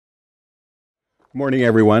Good morning,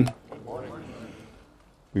 everyone. Good morning.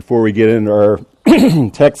 Before we get into our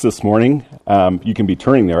text this morning, you can be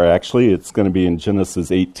turning there, actually. It's going to be in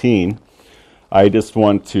Genesis 18. I just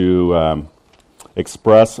want to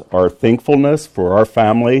express our thankfulness for our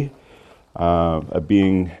family of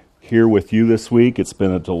being here with you this week. It's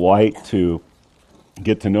been a delight to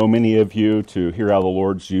get to know many of you, to hear how the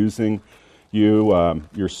Lord's using you,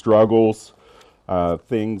 your struggles,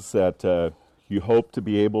 things that you hope to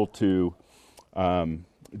be able to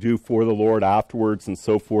do for the Lord afterwards and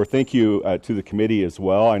so forth. Thank you to the committee as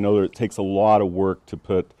well. I know that it takes a lot of work to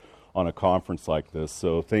put on a conference like this,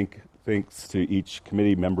 so thanks to each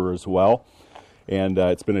committee member as well. And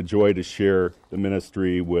it's been a joy to share the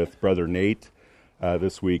ministry with Brother Nate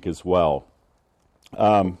this week as well.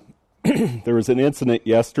 There was an incident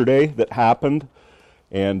yesterday that happened,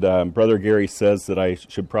 and Brother Gary says that I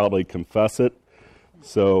should probably confess it.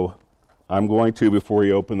 So I'm going to before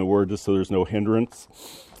we open the Word, just so there's no hindrance.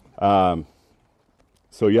 So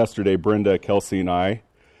yesterday, Brenda, Kelsey, and I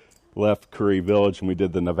left Curry Village, and we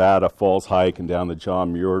did the Nevada Falls hike and down the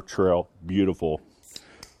John Muir Trail. Beautiful.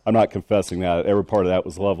 I'm not confessing that. Every part of that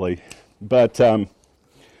was lovely. But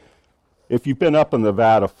if you've been up in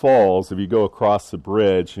Nevada Falls, if you go across the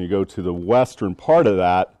bridge and you go to the western part of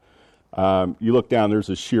that, you look down, there's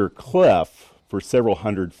a sheer cliff for several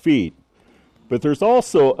hundred feet. But there's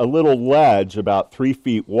also a little ledge about 3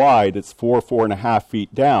 feet wide. It's 4.5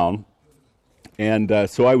 feet down. And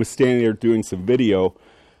so I was standing there doing some video,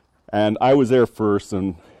 and I was there first,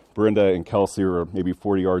 and Brenda and Kelsey were maybe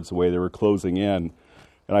 40 yards away. They were closing in,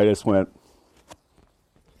 and I just went,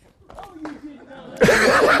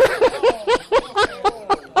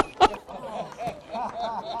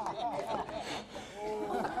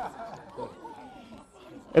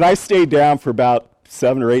 and I stayed down for about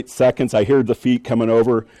 7 or 8 seconds. I heard the feet coming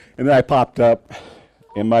over, and then I popped up,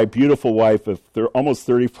 and my beautiful wife of almost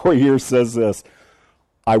 34 years says this: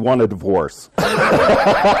 I want a divorce.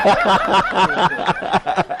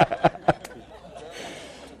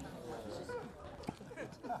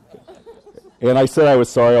 And I said I was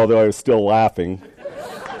sorry, although I was still laughing.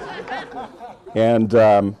 And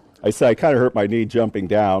I said I kind of hurt my knee jumping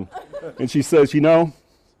down. And she says,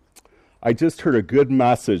 I just heard a good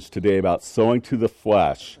message today about sowing to the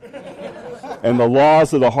flesh and the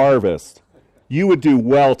laws of the harvest. You would do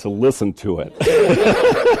well to listen to it.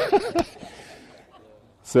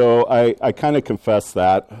 So I kind of confess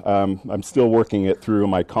that. I'm still working it through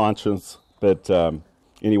my conscience. But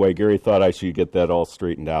anyway, Gary thought I should get that all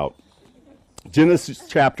straightened out. Genesis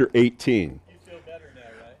chapter 18. You feel better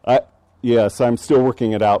now, right? Yes, I'm still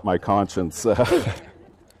working it out, my conscience.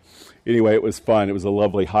 Anyway, it was fun. It was a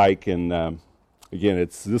lovely hike, and again,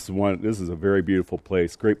 this is a very beautiful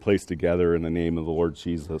place. Great place to gather in the name of the Lord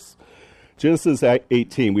Jesus. Genesis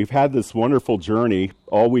 18. We've had this wonderful journey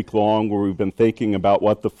all week long, where we've been thinking about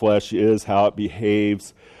what the flesh is, how it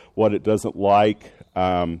behaves, what it doesn't like,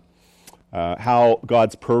 how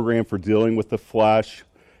God's program for dealing with the flesh.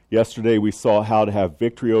 Yesterday, we saw how to have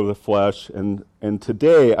victory over the flesh, and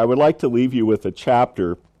today, I would like to leave you with a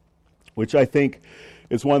chapter, which I think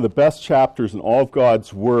is one of the best chapters in all of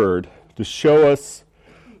God's Word to show us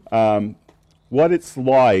what it's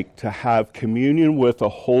like to have communion with a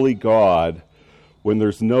holy God when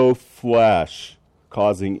there's no flesh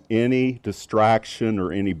causing any distraction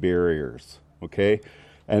or any barriers, okay?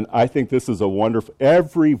 And I think this is a wonderful,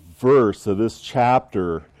 every verse of this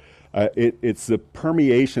chapter, it's the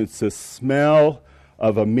permeation, it's the smell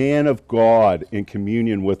of a man of God in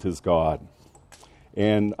communion with his God.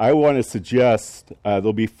 And I want to suggest,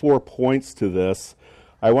 there'll be 4 points to this.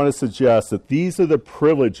 I want to suggest that these are the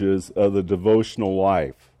privileges of the devotional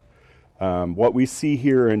life. What we see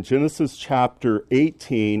here in Genesis chapter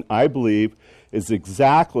 18, I believe, is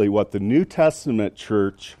exactly what the New Testament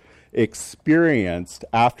church experienced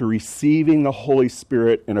after receiving the Holy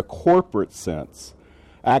Spirit in a corporate sense.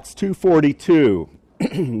 Acts 2:42,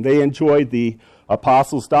 they enjoyed the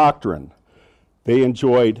apostles' doctrine. They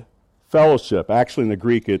enjoyed fellowship. Actually, in the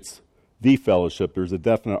Greek, it's the fellowship. There's a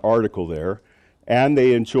definite article there. And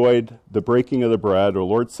they enjoyed the breaking of the bread, or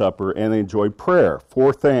Lord's Supper, and they enjoyed prayer.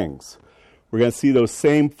 4 things. We're going to see those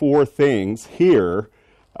same 4 things here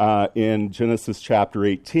in Genesis chapter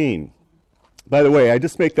 18. By the way, I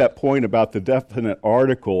just make that point about the definite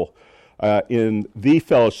article in the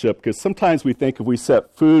fellowship, because sometimes we think if we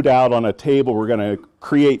set food out on a table, we're going to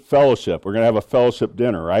create fellowship. We're going to have a fellowship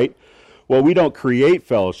dinner, right? Well, we don't create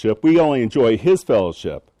fellowship. We only enjoy his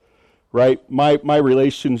fellowship, right? My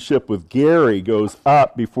relationship with Gary goes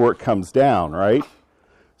up before it comes down, right?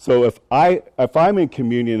 So if I'm in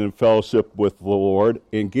communion and fellowship with the Lord,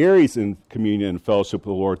 and Gary's in communion and fellowship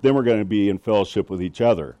with the Lord, then we're going to be in fellowship with each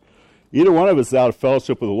other. Either one of us is out of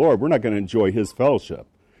fellowship with the Lord, we're not going to enjoy his fellowship.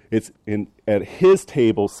 It's at his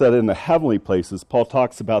table set in the heavenly places. Paul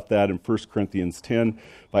talks about that in 1 Corinthians 10.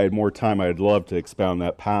 If I had more time, I'd love to expound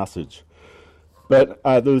that passage. But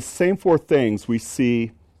those same four things we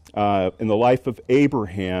see in the life of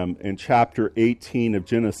Abraham in chapter 18 of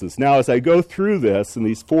Genesis. Now, as I go through this in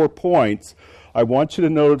these 4 points, I want you to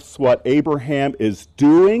notice what Abraham is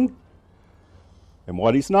doing and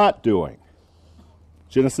what he's not doing.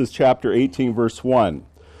 Genesis chapter 18, verse 1.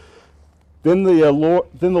 Then the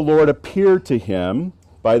Lord appeared to him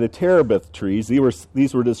by the terebinth trees.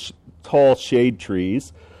 These were the tall shade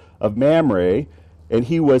trees of Mamre, and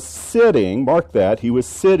he was sitting, mark that, he was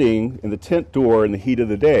sitting in the tent door in the heat of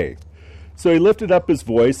the day. So he lifted up his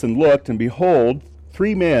voice and looked, and behold,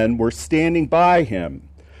 3 men were standing by him.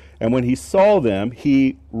 And when he saw them,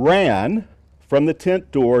 he ran from the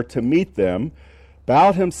tent door to meet them,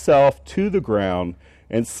 bowed himself to the ground,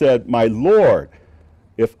 and said, "My Lord,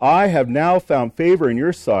 if I have now found favor in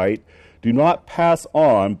your sight, do not pass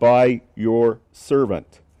on by your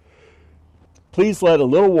servant. Please let a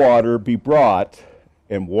little water be brought,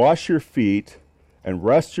 and wash your feet, and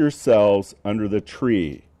rest yourselves under the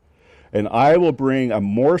tree. And I will bring a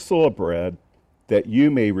morsel of bread, that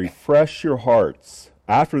you may refresh your hearts.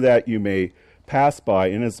 After that you may pass by,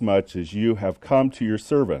 inasmuch as you have come to your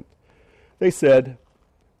servant." They said,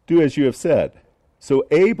 "Do as you have said." So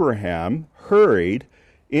Abraham hurried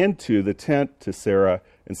into the tent to Sarah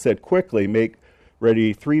and said, "Quickly, make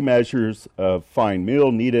ready 3 measures of fine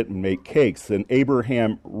meal, knead it, and make cakes." And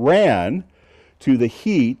Abraham ran to the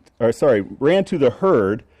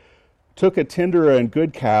herd, took a tender and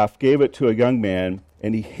good calf, gave it to a young man,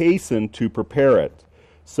 and he hastened to prepare it.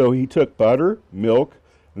 So he took butter, milk,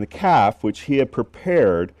 and the calf which he had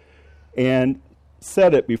prepared, and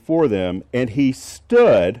set it before them, and he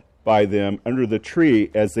stood by them under the tree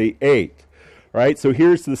as they ate. Right? So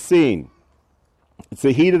here's the scene. It's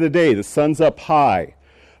the heat of the day. The sun's up high.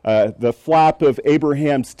 The flap of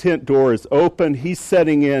Abraham's tent door is open. He's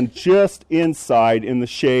setting in just inside in the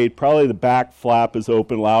shade. Probably the back flap is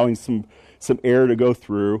open, allowing some air to go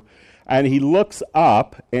through. And he looks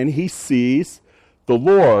up and he sees the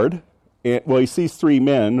Lord. He sees 3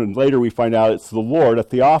 men, and later we find out it's the Lord, a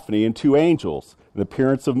theophany, and 2 angels, in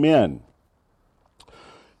appearance of men.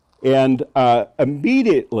 And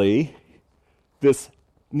immediately, this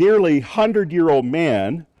nearly 100-year-old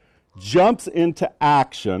man jumps into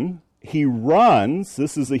action. He runs.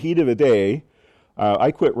 This is the heat of the day.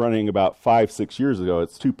 I quit running about 5-6 years ago.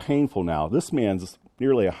 It's too painful now. This man's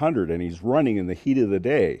nearly 100, and he's running in the heat of the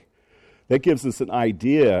day. That gives us an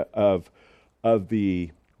idea of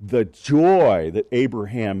the joy that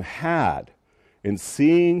Abraham had in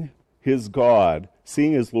seeing his God,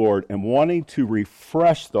 seeing his Lord, and wanting to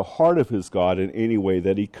refresh the heart of his God in any way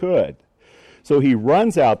that he could. So he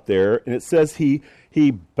runs out there, and it says he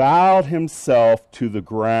bowed himself to the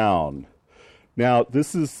ground. Now,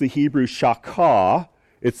 this is the Hebrew shakah.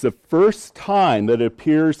 It's the first time that it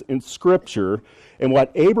appears in Scripture. And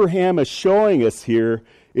what Abraham is showing us here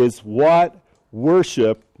is what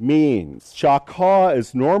worship means. Shakah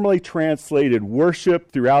is normally translated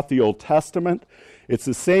worship throughout the Old Testament. It's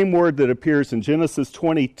the same word that appears in Genesis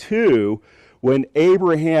 22 when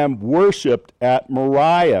Abraham worshipped at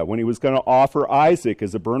Moriah, when he was going to offer Isaac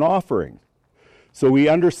as a burnt offering. So we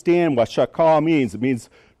understand what shakah means. It means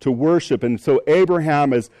to worship. And so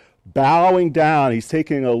Abraham is bowing down. He's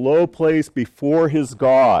taking a low place before his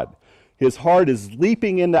God. His heart is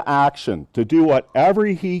leaping into action to do whatever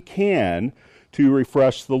he can to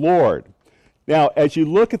refresh the Lord. Now, as you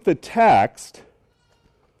look at the text,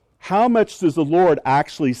 how much does the Lord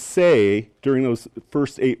actually say during those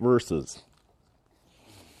first 8 verses?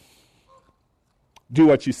 Do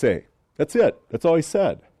what you say. That's it. That's all he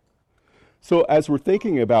said. So as we're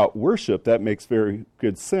thinking about worship, that makes very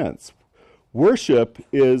good sense. Worship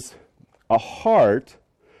is a heart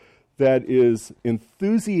that is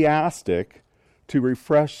enthusiastic to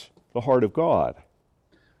refresh the heart of God.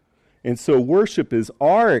 And so worship is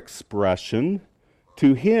our expression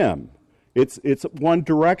to him. It's one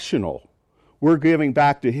directional. We're giving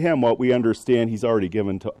back to him what we understand he's already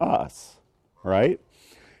given to us, right?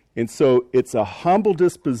 And so it's a humble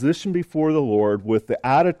disposition before the Lord with the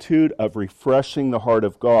attitude of refreshing the heart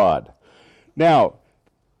of God. Now,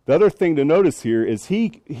 the other thing to notice here is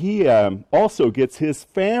he also gets his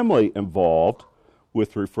family involved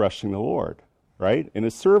with refreshing the Lord, right? And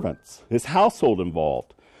his servants, his household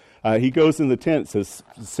involved. He goes in the tent and says,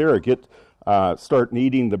 Sarah, get start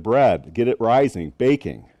kneading the bread, get it rising,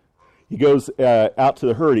 baking. He goes out to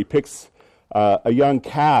the herd. He picks a young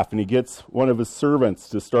calf, and he gets one of his servants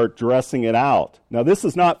to start dressing it out. Now, this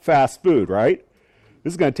is not fast food, right?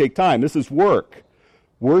 This is going to take time. This is work.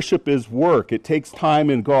 Worship is work. It takes time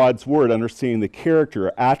in God's word, understanding the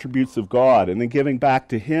character, attributes of God, and then giving back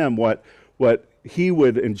to him what he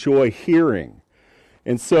would enjoy hearing.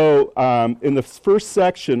 And so in the first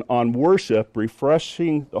section on worship,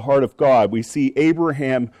 refreshing the heart of God, we see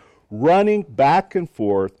Abraham running back and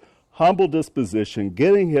forth, humble disposition,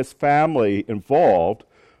 getting his family involved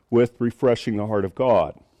with refreshing the heart of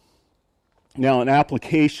God. Now, an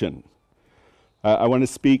application. I want to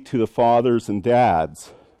speak to the fathers and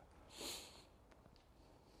dads.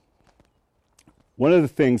 One of the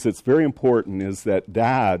things that's very important is that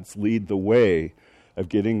dads lead the way of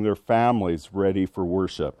getting their families ready for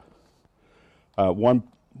worship. One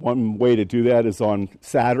way to do that is on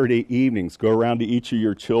Saturday evenings. Go around to each of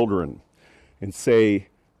your children and say,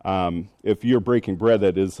 if you're breaking bread,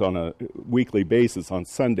 that is on a weekly basis on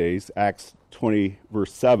Sundays, Acts 20,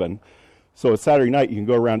 verse 7. So Saturday night, you can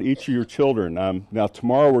go around each of your children. Now,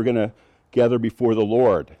 tomorrow we're going to gather before the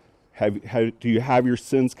Lord. Do you have your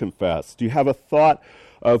sins confessed? Do you have a thought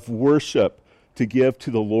of worship to give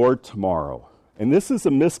to the Lord tomorrow? And this is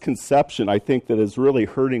a misconception, I think, that is really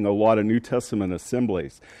hurting a lot of New Testament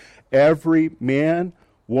assemblies. Every man,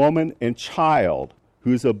 woman, and child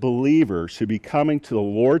who's a believer should be coming to the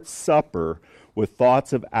Lord's Supper with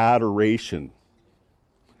thoughts of adoration.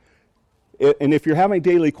 And if you're having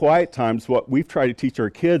daily quiet times, what we've tried to teach our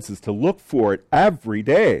kids is to look for it every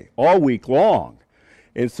day, all week long.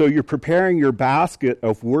 And so you're preparing your basket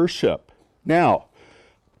of worship. Now,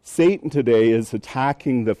 Satan today is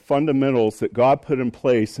attacking the fundamentals that God put in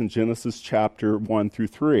place in Genesis chapter 1 through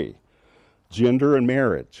 3. Gender and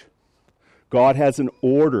marriage. God has an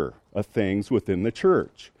order of things within the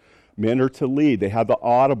church. Men are to lead. They have the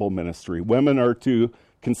audible ministry. Women are to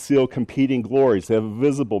conceal competing glories. They have a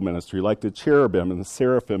visible ministry like the cherubim and the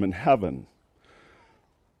seraphim in heaven.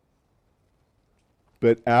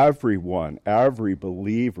 But everyone, every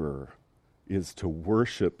believer is to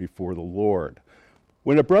worship before the Lord.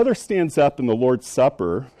 When a brother stands up in the Lord's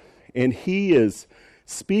Supper and he is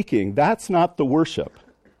speaking, that's not the worship.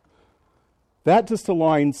 That just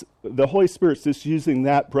aligns, the Holy Spirit's just using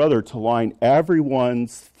that brother to align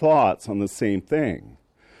everyone's thoughts on the same thing.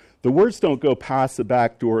 The words don't go past the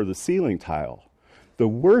back door of the ceiling tile. The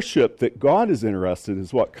worship that God is interested in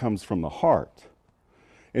is what comes from the heart.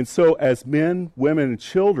 And so as men, women, and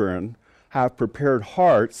children have prepared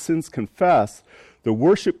hearts, sins confessed, the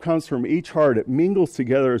worship comes from each heart. It mingles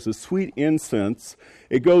together as a sweet incense.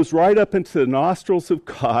 It goes right up into the nostrils of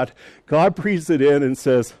God. God breathes it in and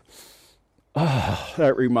says, "Ah,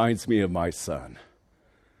 that reminds me of my son."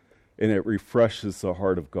 And it refreshes the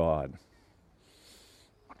heart of God.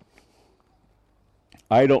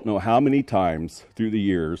 I don't know how many times through the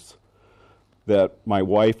years that my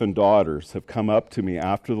wife and daughters have come up to me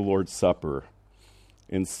after the Lord's Supper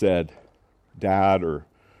and said, "Dad," or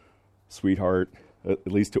 "Sweetheart,"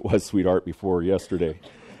 at least it was sweetheart before yesterday,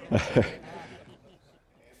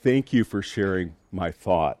 "Thank you for sharing my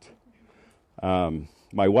thought."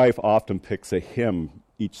 My wife often picks a hymn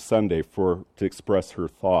each Sunday to express her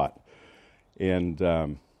thought. And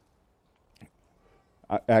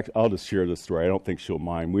I'll just share this story. I don't think she'll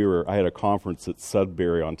mind. I had a conference at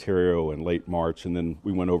Sudbury, Ontario in late March, and then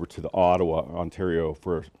we went over to the Ottawa, Ontario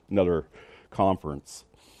for another conference.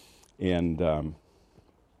 And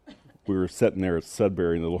we were sitting there at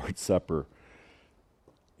Sudbury in the Lord's Supper,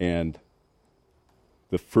 and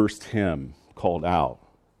the first hymn called out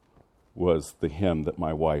was the hymn that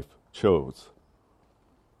my wife chose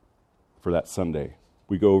for that Sunday.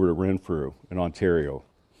 We go over to Renfrew in Ontario.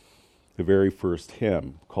 The very first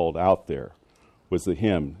hymn called out there was the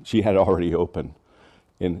hymn she had already opened.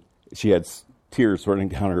 And she had tears running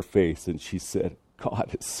down her face, and she said,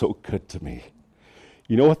 "God is so good to me."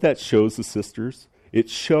 You know what that shows the sisters? It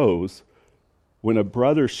shows when a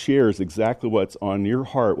brother shares exactly what's on your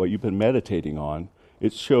heart, what you've been meditating on,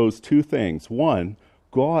 it shows two things. One,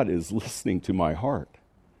 God is listening to my heart.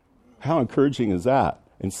 How encouraging is that?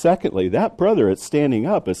 And secondly, that brother that's standing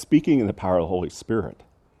up is speaking in the power of the Holy Spirit.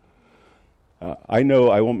 I know,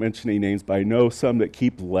 I won't mention any names, but I know some that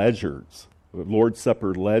keep ledgers, Lord's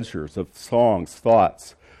Supper ledgers of songs,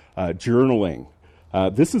 thoughts, journaling.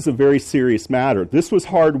 This is a very serious matter. This was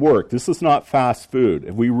hard work. This is not fast food.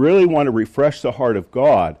 If we really want to refresh the heart of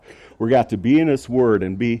God, we're got to be in His Word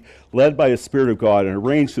and be led by the Spirit of God and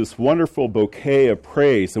arrange this wonderful bouquet of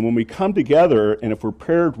praise. And when we come together, and if we're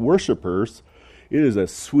paired worshipers, it is a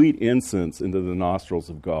sweet incense into the nostrils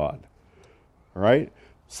of God. All right?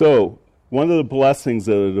 So, one of the blessings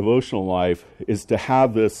of the devotional life is to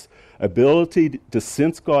have this ability to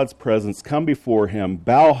sense God's presence, come before him,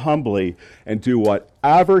 bow humbly, and do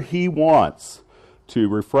whatever he wants to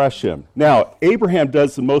refresh him. Now, Abraham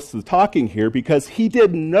does the most of the talking here because he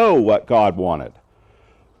didn't know what God wanted.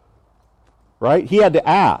 Right? He had to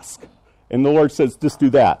ask. And the Lord says, just do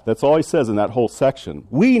that. That's all he says in that whole section.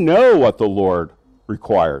 We know what the Lord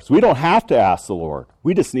requires. We don't have to ask the Lord.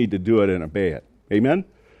 We just need to do it and obey it. Amen?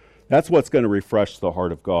 That's what's going to refresh the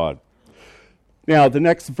heart of God. Now, the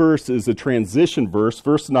next verse is a transition verse.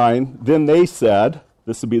 Verse 9, then they said,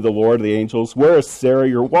 this would be the Lord, the angels, where is Sarah,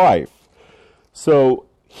 your wife? So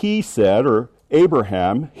he said, or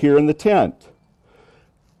Abraham, here in the tent.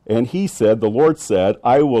 And he said, the Lord said,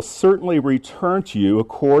 I will certainly return to you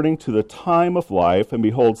according to the time of life, and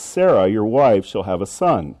behold, Sarah, your wife, shall have a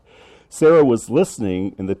son. Sarah was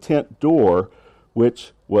listening in the tent door,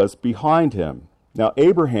 which was behind him. Now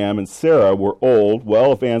Abraham and Sarah were old,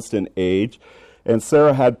 well advanced in age, and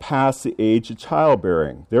Sarah had passed the age of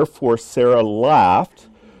childbearing. Therefore Sarah laughed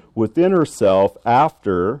within herself,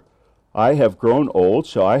 after I have grown old,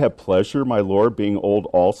 shall I have pleasure, my Lord, being old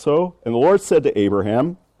also? And the Lord said to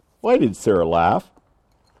Abraham, why did Sarah laugh?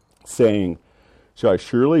 Saying, shall I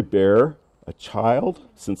surely bear a child,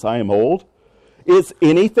 since I am old? Is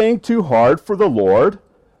anything too hard for the Lord?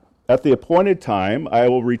 At the appointed time I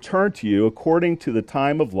will return to you according to the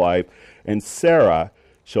time of life, and Sarah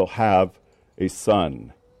shall have a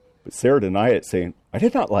son. But Sarah denied it, saying, I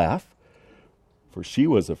did not laugh, for she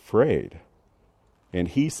was afraid. And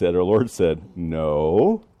he said, our Lord said,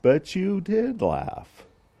 no, but you did laugh.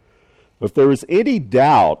 If there was any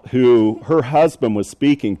doubt who her husband was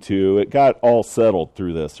speaking to, it got all settled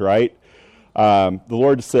through this, right? The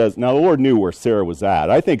Lord says, now the Lord knew where Sarah was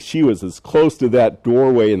at. I think she was as close to that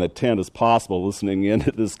doorway in the tent as possible listening in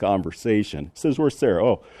to this conversation. He says, where's Sarah?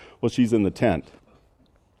 Oh, well, she's in the tent.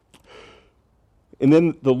 And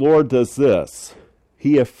then the Lord does this.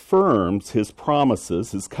 He affirms his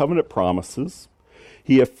promises, his covenant promises.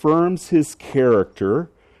 He affirms his character,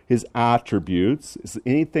 his attributes. Is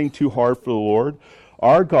anything too hard for the Lord?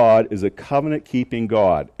 Our God is a covenant-keeping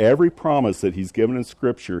God. Every promise that he's given in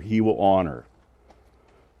Scripture, he will honor.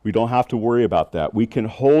 We don't have to worry about that. We can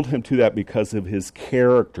hold him to that because of his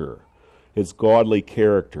character, his godly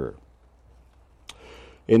character.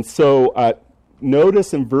 And so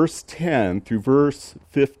notice in verse 10 through verse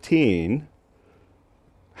 15,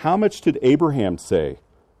 how much did Abraham say?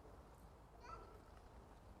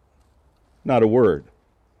 Not a word.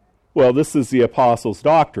 Well, this is the apostles'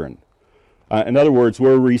 doctrine. In other words,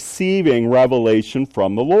 we're receiving revelation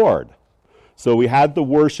from the Lord. So we had the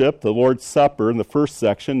worship, the Lord's Supper in the first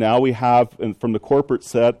section. Now we have, from the corporate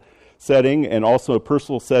setting and also a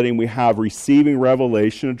personal setting, we have receiving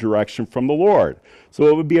revelation and direction from the Lord. So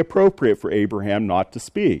it would be appropriate for Abraham not to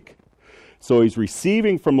speak. So he's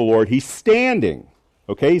receiving from the Lord. He's standing.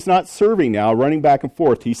 Okay, he's not serving now, running back and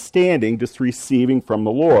forth. He's standing, just receiving from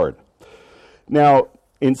the Lord. Now,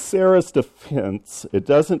 in Sarah's defense, it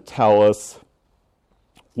doesn't tell us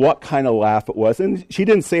what kind of laugh it was. And she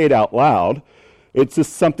didn't say it out loud. It's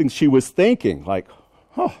just something she was thinking, like,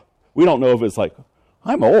 we don't know if it's like,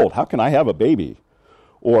 I'm old, how can I have a baby?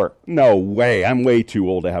 Or, no way, I'm way too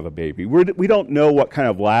old to have a baby. We don't know what kind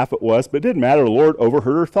of laugh it was, but it didn't matter. The Lord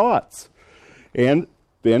overheard her thoughts. And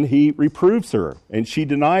then he reproves her, and she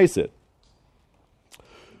denies it.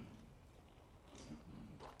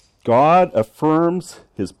 God affirms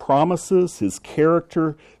his promises, his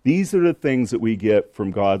character. These are the things that we get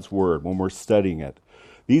from God's word when we're studying it.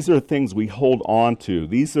 These are the things we hold on to.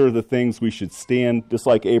 These are the things we should stand, just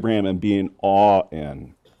like Abraham, and be in awe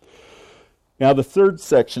in. Now, the third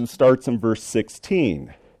section starts in verse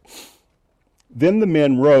 16. Then the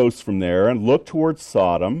men rose from there and looked towards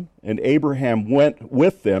Sodom, and Abraham went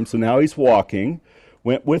with them, so now he's walking,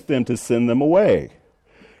 went with them to send them away.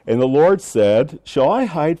 And the Lord said, shall I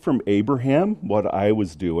hide from Abraham what I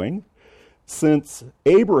was doing? Since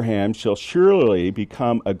Abraham shall surely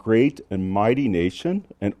become a great and mighty nation,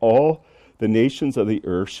 and all the nations of the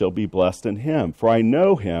earth shall be blessed in him. For I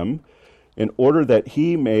know him, in order that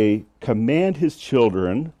he may command his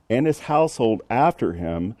children and his household after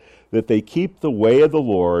him, that they keep the way of the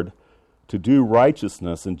Lord, to do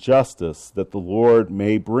righteousness and justice, that the Lord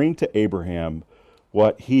may bring to Abraham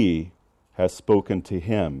what he has spoken to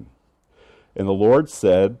him. And the Lord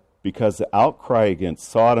said, because the outcry against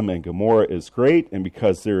Sodom and Gomorrah is great, and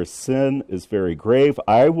because their sin is very grave,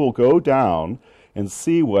 I will go down and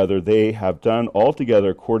see whether they have done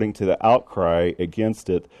altogether according to the outcry against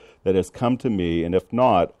it that has come to me, and if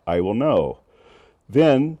not, I will know.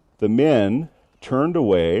 Then the men turned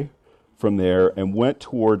away from there and went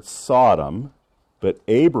towards Sodom, but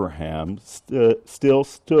Abraham still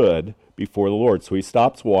stood before the Lord. So he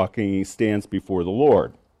stops walking, he stands before the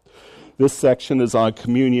Lord. This section is on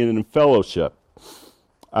communion and fellowship.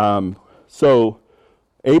 So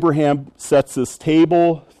Abraham sets this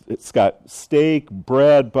table. It's got steak,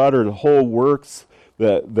 bread, butter, the whole works.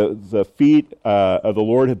 The feet of the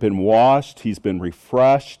Lord have been washed. He's been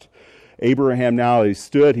refreshed. Abraham now has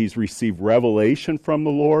stood. He's received revelation from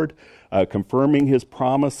the Lord, confirming his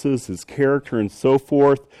promises, his character, and so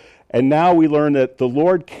forth. And now we learn that the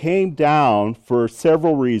Lord came down for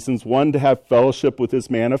several reasons. One, to have fellowship with his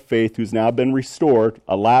man of faith who's now been restored.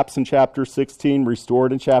 A lapse in chapter 16,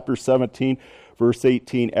 restored in chapter 17. Verse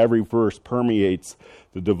 18, every verse permeates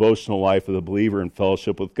the devotional life of the believer in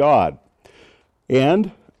fellowship with God.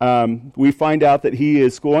 And we find out that he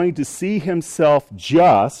is going to see himself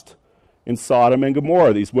just in Sodom and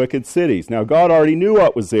Gomorrah, these wicked cities. Now, God already knew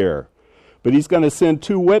what was there, but he's going to send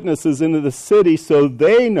 2 witnesses into the city so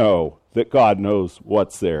they know that God knows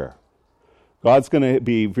what's there. God's going to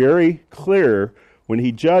be very clear when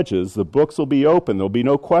he judges. The books will be open. There'll be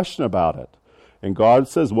no question about it. And God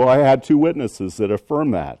says, well, I had 2 witnesses that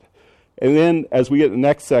affirm that. And then as we get to the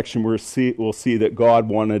next section, we'll see that God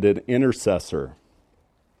wanted an intercessor.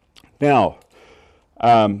 Now,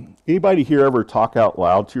 anybody here ever talk out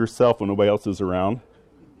loud to yourself when nobody else is around?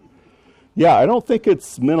 Yeah, I don't think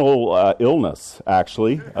it's mental illness,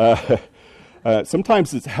 actually.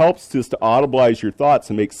 Sometimes it helps just to audibilize your thoughts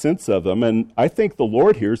and make sense of them. And I think the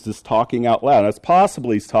Lord here is just talking out loud. It's possible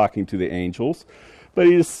he's talking to the angels, but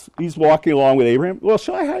he's walking along with Abraham. Well,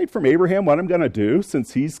 shall I hide from Abraham what I'm going to do,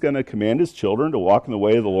 since he's going to command his children to walk in the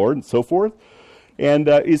way of the Lord and so forth? And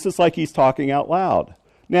it's just like he's talking out loud.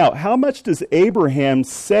 Now, how much does Abraham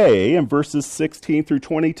say in verses 16 through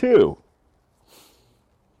 22?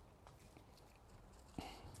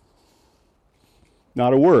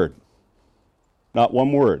 Not a word. Not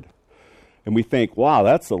one word. And we think, wow,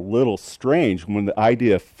 that's a little strange. When the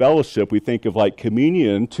idea of fellowship, we think of like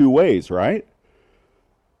communion in 2 ways, right?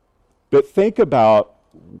 But think about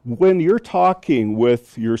when you're talking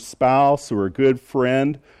with your spouse or a good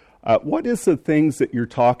friend, what is the things that you're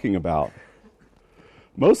talking about?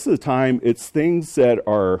 Most of the time, it's things that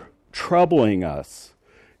are troubling us.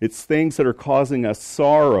 It's things that are causing us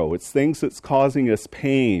sorrow. It's things that's causing us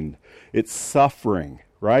pain. It's suffering,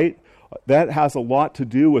 right? That has a lot to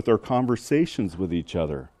do with our conversations with each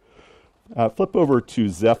other. Flip over to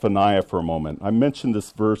Zephaniah for a moment. I mentioned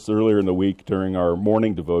this verse earlier in the week during our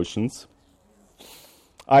morning devotions.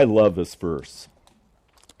 I love this verse.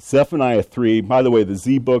 Zephaniah 3, by the way, the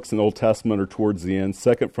Z books in the Old Testament are towards the end,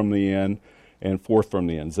 second from the end, and fourth from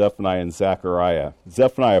the end, Zephaniah and Zechariah.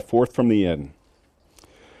 Zephaniah, fourth from the end.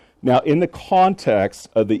 Now, in the context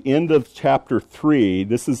of the end of chapter 3,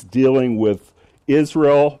 this is dealing with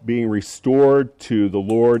Israel being restored to the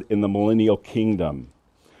Lord in the millennial kingdom.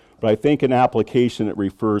 But I think in application it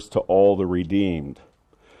refers to all the redeemed.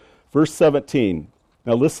 Verse 17.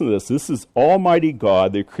 Now listen to this. This is Almighty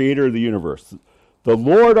God, the creator of the universe. The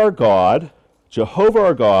Lord our God, Jehovah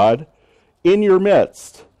our God, in your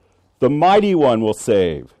midst. The mighty one will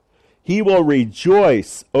save. He will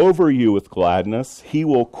rejoice over you with gladness. He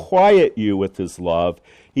will quiet you with his love.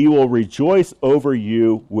 He will rejoice over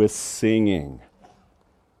you with singing.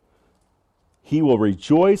 He will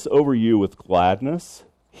rejoice over you with gladness.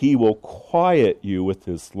 He will quiet you with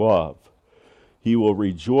his love. He will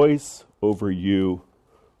rejoice over you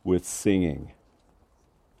with singing.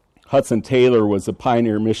 Hudson Taylor was a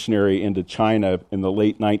pioneer missionary into China in the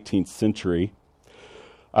late 19th century.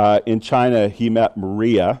 In China, he met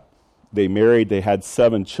Maria. They married. They had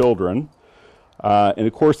 7 children. In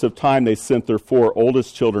the course of time, they sent their 4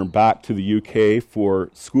 oldest children back to the UK for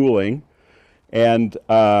schooling. And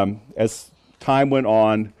as time went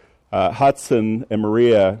on, Hudson and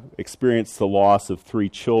Maria experienced the loss of 3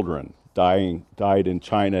 children, died in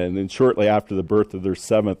China. And then shortly after the birth of their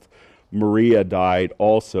 7th, Maria died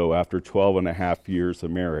also after 12 and a half years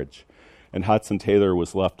of marriage. And Hudson Taylor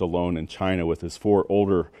was left alone in China with his 4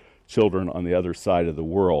 older children on the other side of the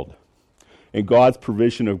world. In God's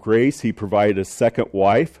provision of grace, he provided a second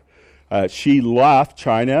wife. She left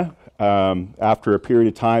China after a period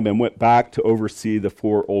of time and went back to oversee the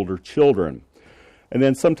 4 older children. And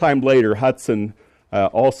then sometime later, Hudson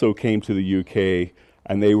also came to the UK,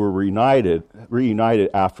 and they were reunited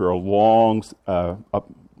after a long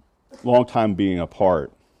time being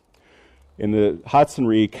apart. And the Hudson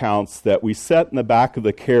recounts that we sat in the back of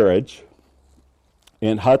the carriage,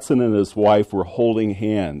 and Hudson and his wife were holding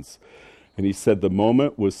hands. And he said the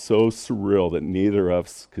moment was so surreal that neither of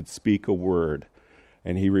us could speak a word.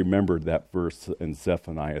 And he remembered that verse in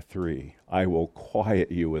Zephaniah 3, I will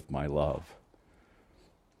quiet you with my love.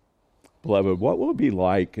 Beloved, what will it be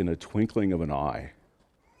like in a twinkling of an eye?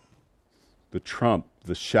 The trump,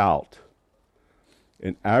 the shout,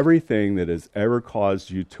 and everything that has ever caused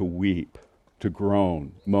you to weep, to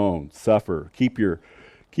groan, moan, suffer, keep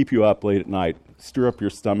you up late at night, stir up your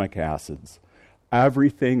stomach acids.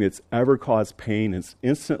 Everything that's ever caused pain is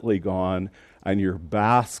instantly gone, and you're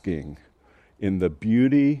basking in the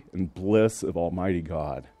beauty and bliss of Almighty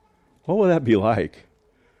God. What will that be like?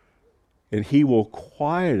 And he will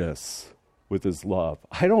quiet us with his love.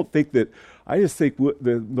 I just think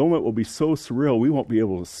the moment will be so surreal we won't be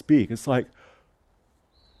able to speak. It's like,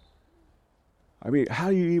 how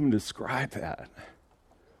do you even describe that?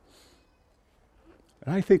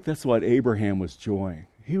 And I think that's what Abraham was enjoying.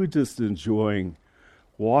 He was just enjoying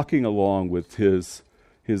walking along with his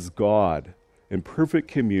God in perfect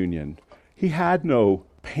communion. He had no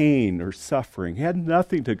pain or suffering. He had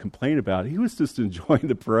nothing to complain about. He was just enjoying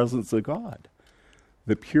the presence of God.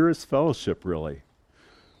 The purest fellowship, really.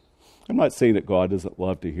 I'm not saying that God doesn't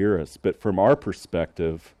love to hear us, but from our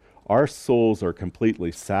perspective, our souls are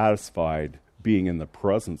completely satisfied being in the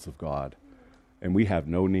presence of God, and we have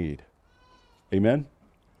no need. Amen?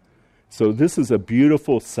 So this is a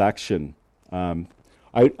beautiful section.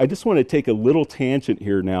 I just want to take a little tangent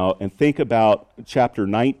here now and think about chapter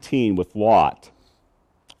 19 with Lot.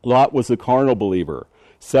 Lot was a carnal believer,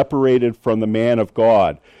 separated from the man of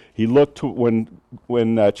God. He looked to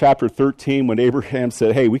when chapter 13, when Abraham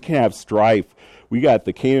said, hey, we can't have strife. We got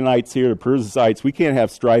the Canaanites here, the Perizzites. We can't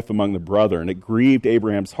have strife among the brethren. It grieved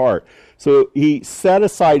Abraham's heart. So he set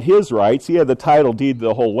aside his rights. He had the title deed to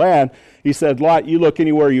the whole land. He said, Lot, you look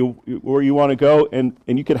anywhere where you want to go, and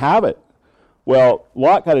you can have it. Well,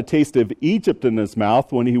 Lot got a taste of Egypt in his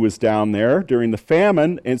mouth when he was down there during the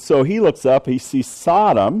famine, and so he looks up, he sees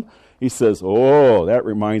Sodom. He says, oh, that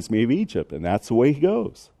reminds me of Egypt, and that's the way he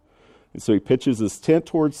goes. And so he pitches his tent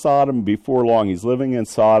towards Sodom. Before long, he's living in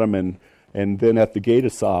Sodom and then at the gate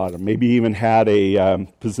of Sodom, maybe even had a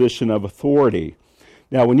position of authority.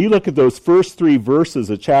 Now, when you look at those first 3 verses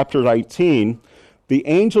of chapter 19, the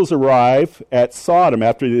angels arrive at Sodom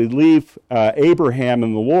after they leave Abraham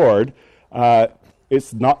and the Lord.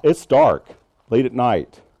 It's dark, late at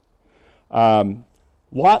night.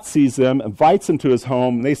 Lot sees them, invites them to his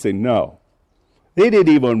home, and they say no. They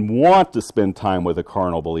didn't even want to spend time with a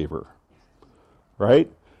carnal believer,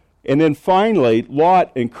 right? And then finally,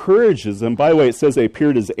 Lot encourages them. By the way, it says they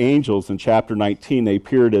appeared as angels in chapter 19. They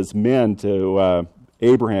appeared as men to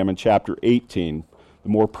Abraham in chapter 18, the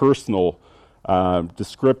more personal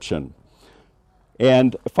description.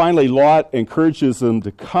 And finally, Lot encourages them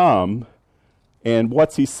to come, and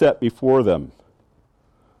what's he set before them?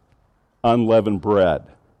 Unleavened bread.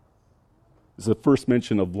 It's the first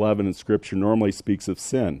mention of leaven in Scripture. Normally speaks of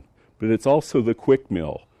sin, but it's also the quick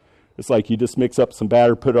meal. It's like you just mix up some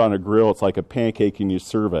batter, put it on a grill. It's like a pancake, and you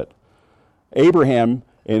serve it. Abraham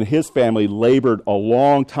and his family labored a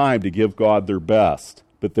long time to give God their best.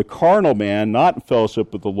 But the carnal man, not in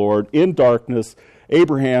fellowship with the Lord, in darkness,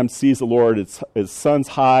 Abraham sees the Lord as sun's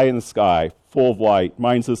high in the sky, full of light.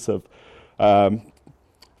 Reminds us of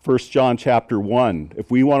 1 John chapter 1. If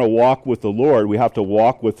we want to walk with the Lord, we have to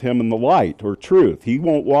walk with him in the light or truth. He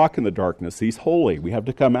won't walk in the darkness. He's holy. We have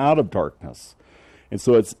to come out of darkness. And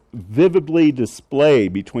so it's vividly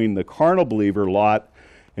displayed between the carnal believer, Lot,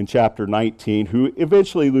 in chapter 19, who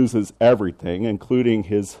eventually loses everything, including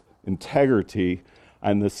his integrity,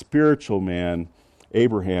 and the spiritual man,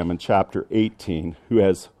 Abraham, in chapter 18, who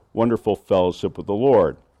has wonderful fellowship with the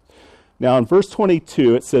Lord. Now, in verse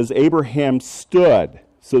 22, it says, Abraham stood.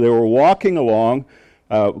 So they were walking along.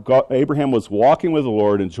 Abraham was walking with the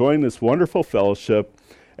Lord, enjoying this wonderful fellowship.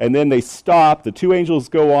 And then they stop. The 2 angels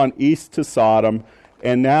go on east to Sodom.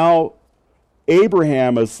 And now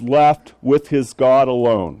Abraham is left with his God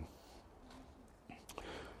alone.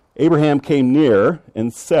 Abraham came near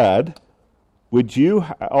and said, would you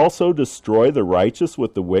also destroy the righteous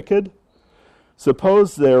with the wicked?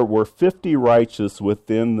 Suppose there were 50 righteous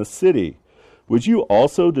within the city. Would you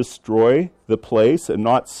also destroy the place and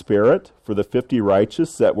not spare it for the 50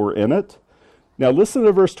 righteous that were in it? Now listen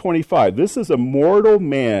to verse 25. This is a mortal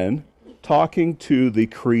man talking to the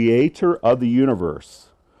creator of the universe.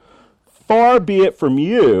 Far be it from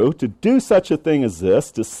you to do such a thing as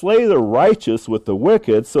this, to slay the righteous with the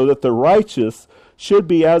wicked, so that the righteous should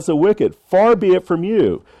be as the wicked. Far be it from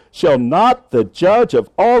you. Shall not the judge of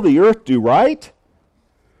all the earth do right?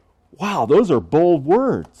 Wow, those are bold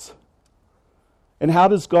words. And how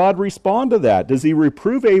does God respond to that? Does he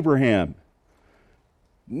reprove Abraham?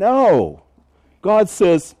 No. God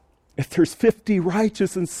says, If there's 50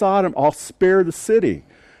 righteous in Sodom, I'll spare the city.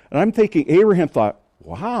 And I'm thinking, Abraham thought,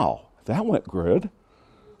 wow, that went good,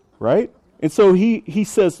 right? And so he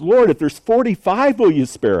says, Lord, if there's 45, will you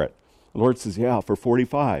spare it? The Lord says, yeah, for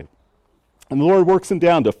 45. And the Lord works him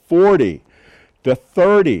down to 40, to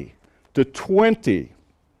 30, to 20.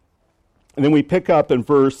 And then we pick up in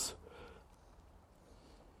verse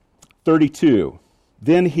 32.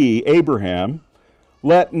 Then he, Abraham,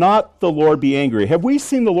 let not the Lord be angry. Have we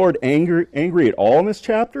seen the Lord angry at all in this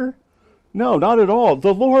chapter? No, not at all.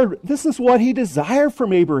 The Lord, this is what he desired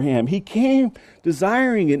from Abraham. He came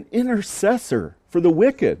desiring an intercessor for the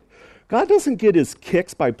wicked. God doesn't get his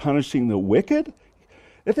kicks by punishing the wicked.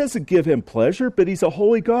 It doesn't give him pleasure, but he's a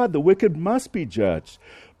holy God. The wicked must be judged.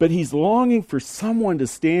 But he's longing for someone to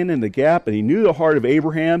stand in the gap, and he knew the heart of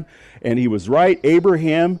Abraham, and he was right.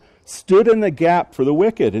 Abraham stood in the gap for the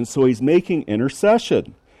wicked, and so he's making intercession.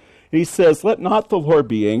 And he says, let not the Lord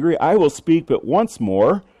be angry. I will speak but once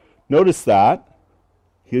more. Notice that.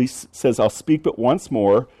 He says, I'll speak but once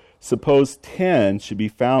more. Suppose 10 should be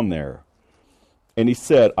found there. And he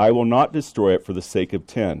said, I will not destroy it for the sake of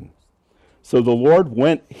 10. So the Lord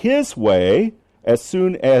went his way as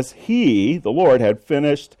soon as he, the Lord, had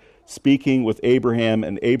finished speaking with Abraham,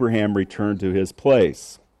 and Abraham returned to his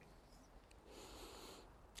place.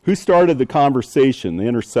 Who started the conversation, the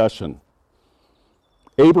intercession?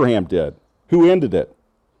 Abraham did. Who ended it?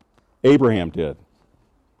 Abraham did.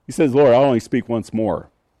 He says, Lord, I'll only speak once more.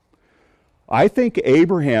 I think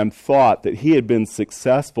Abraham thought that he had been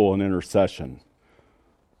successful in intercession.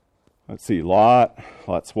 Let's see,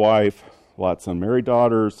 Lot's wife, Lot's unmarried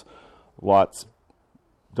daughters, Lot's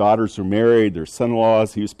daughters are married, their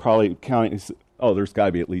son-in-laws. He was probably counting, there's got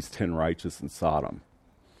to be at least 10 righteous in Sodom.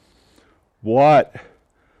 What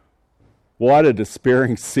a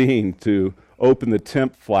despairing scene to open the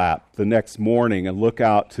tent flap the next morning and look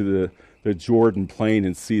out to the Jordan plain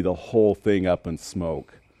and see the whole thing up in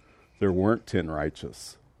smoke. There weren't 10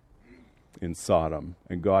 righteous in Sodom,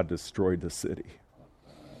 and God destroyed the city.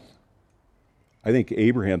 I think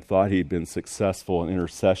Abraham thought he'd been successful in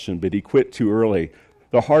intercession, but he quit too early.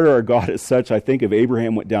 The heart of our God is such, I think if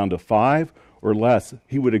Abraham went down to 5 or less,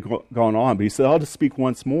 he would have gone on. But he said, I'll just speak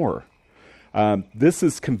once more. This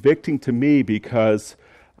is convicting to me because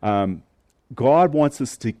God wants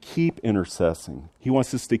us to keep intercessing. He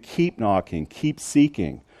wants us to keep knocking, keep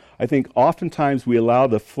seeking. I think oftentimes we allow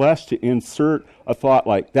the flesh to insert a thought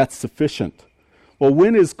like, that's sufficient. Well,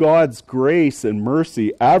 when is God's grace and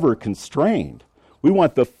mercy ever constrained? We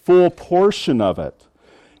want the full portion of it.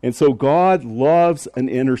 And so God loves an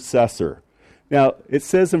intercessor. Now, it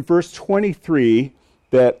says in verse 23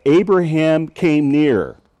 that Abraham came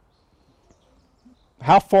near.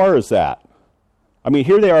 How far is that? I mean,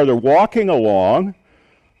 here they are, they're walking along,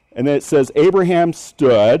 and then it says Abraham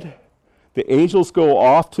stood. The angels go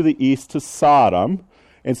off to the east to Sodom,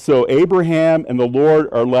 and so Abraham and the Lord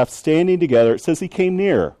are left standing together. It says he came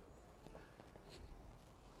near.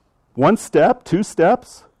 1 step, 2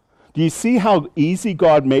 steps? Do you see how easy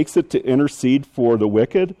God makes it to intercede for the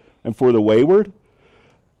wicked and for the wayward?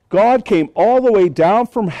 God came all the way down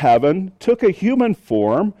from heaven, took a human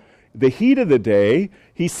form, the heat of the day.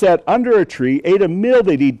 He sat under a tree, ate a meal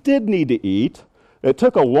that he did need to eat. It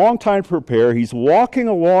took a long time to prepare. He's walking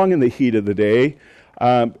along in the heat of the day,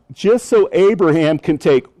 just so Abraham can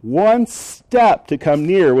take 1 step to come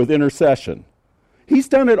near with intercession. He's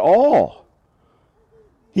done it all.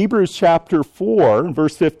 Hebrews chapter 4,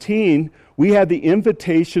 verse 15, we had the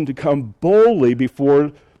invitation to come boldly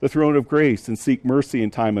before the throne of grace and seek mercy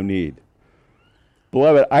in time of need.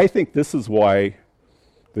 Beloved, I think this is why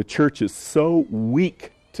the church is so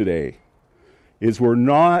weak today, is we're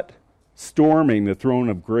not storming the throne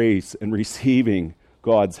of grace and receiving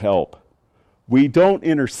God's help. We don't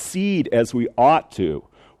intercede as we ought to.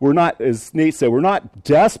 We're not, as Nate said, we're not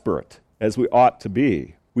desperate as we ought to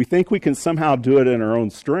be. We think we can somehow do it in our own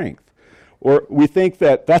strength. Or we think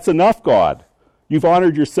that that's enough, God. You've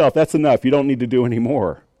honored yourself. That's enough. You don't need to do any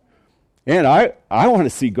more. And I want to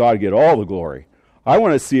see God get all the glory. I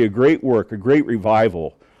want to see a great work, a great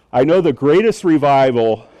revival. I know the greatest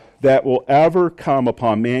revival that will ever come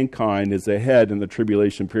upon mankind is ahead in the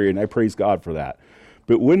tribulation period, and I praise God for that.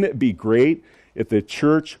 But wouldn't it be great if the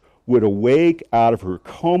church would awake out of her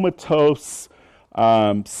comatose,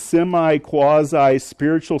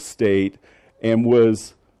 semi-quasi-spiritual state and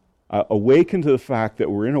was awakened to the fact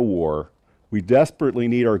that we're in a war. We desperately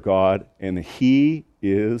need our God, and He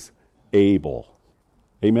is able.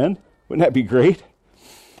 Amen? Wouldn't that be great?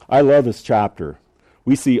 I love this chapter.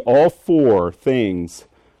 We see all 4 things,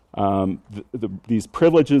 these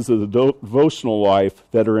privileges of the devotional life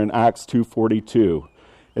that are in Acts 2:42.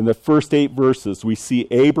 In the first 8 verses, we see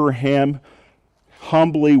Abraham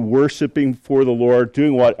humbly worshiping for the Lord,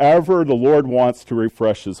 doing whatever the Lord wants to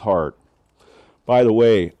refresh his heart. By the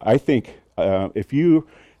way, I think if you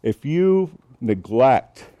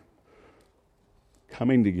neglect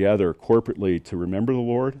coming together corporately to remember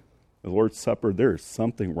the Lord's Supper, there's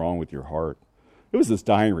something wrong with your heart. It was his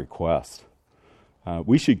dying request.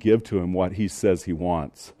 We should give to him what he says he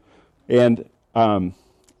wants. And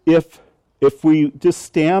if we just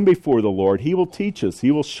stand before the Lord, he will teach us. He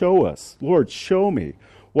will show us. Lord, show me.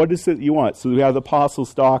 What is it you want? So we have the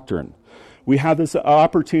Apostles' Doctrine. We have this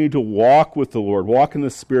opportunity to walk with the Lord, walk in the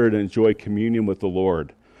Spirit, and enjoy communion with the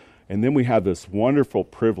Lord. And then we have this wonderful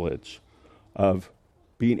privilege of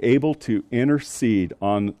being able to intercede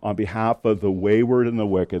on behalf of the wayward and the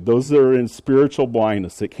wicked, those that are in spiritual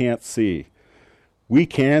blindness that can't see. We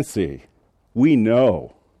can see. We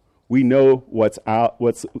know. We know what's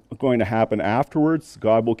going to happen afterwards.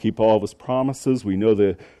 God will keep all of his promises. We know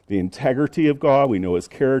the integrity of God. We know his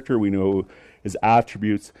character. We know his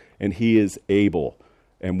attributes. And he is able.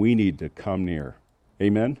 And we need to come near.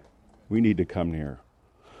 Amen? We need to come near.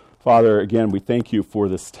 Father, again, we thank you for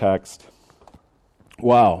this text.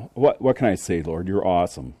 Wow. What can I say, Lord? You're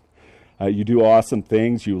awesome. You do awesome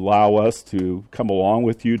things. You allow us to come along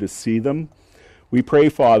with you to see them. We pray,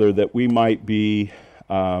 Father, that we might be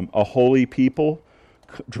a holy people,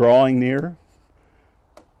 drawing near,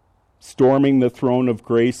 storming the throne of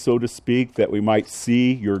grace, so to speak, that we might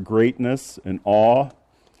see your greatness and awe,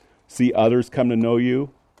 see others come to know you.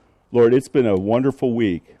 Lord, it's been a wonderful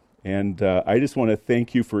week, and I just want to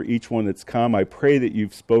thank you for each one that's come. I pray that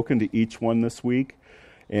you've spoken to each one this week,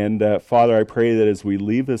 and Father, I pray that as we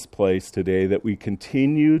leave this place today, that we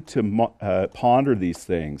continue to ponder these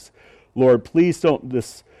things. Lord, please don't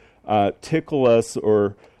just tickle us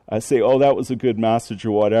or say, oh, that was a good message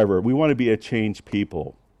or whatever. We want to be a changed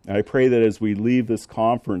people. And I pray that as we leave this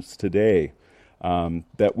conference today,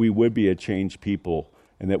 that we would be a changed people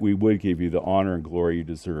and that we would give you the honor and glory you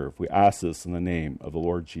deserve. We ask this in the name of the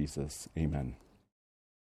Lord Jesus. Amen.